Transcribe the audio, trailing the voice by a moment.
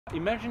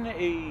Imagine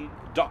a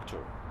doctor.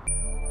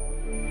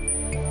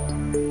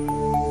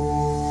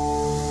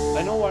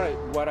 I know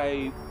what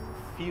I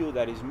feel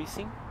that is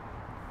missing.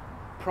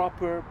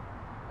 Proper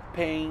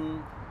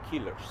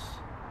painkillers.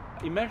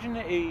 Imagine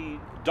a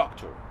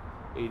doctor,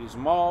 a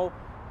small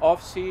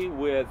office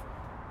with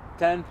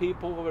 10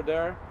 people over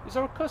there. Is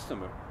our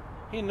customer.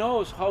 He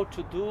knows how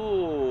to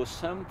do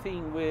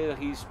something with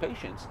his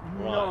patients,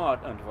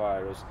 not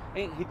antivirus,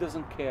 and he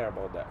doesn't care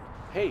about that.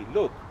 Hey,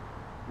 look,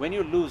 when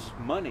you lose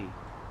money,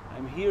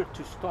 I'm here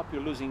to stop you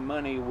losing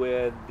money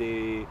with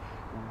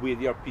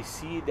your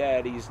PC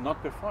that is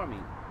not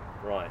performing.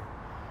 Right.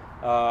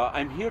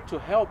 I'm here to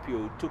help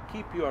you to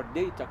keep your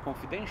data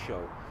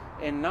confidential,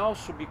 and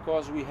also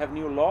because we have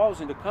new laws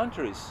in the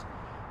countries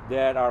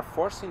that are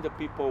forcing the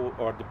people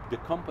or the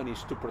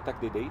companies to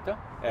protect the data,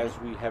 as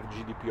we have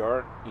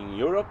GDPR in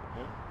Europe.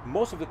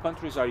 Most of the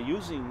countries are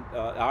using,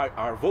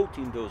 are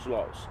voting those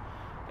laws,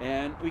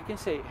 and we can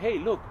say, hey,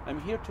 look, I'm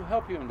here to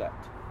help you on that.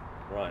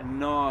 Right.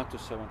 Not to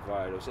sell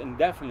antivirus, and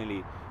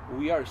definitely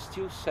we are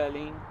still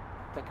selling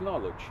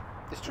technology.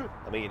 It's true.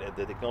 I mean,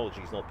 the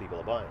technology is not people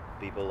are buying.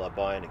 People are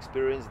buying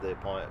experience. They're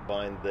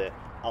buying the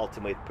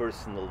ultimate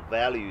personal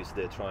values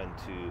they're trying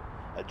to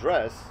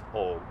address,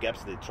 or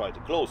gaps they try to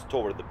close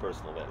toward the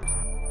personal values.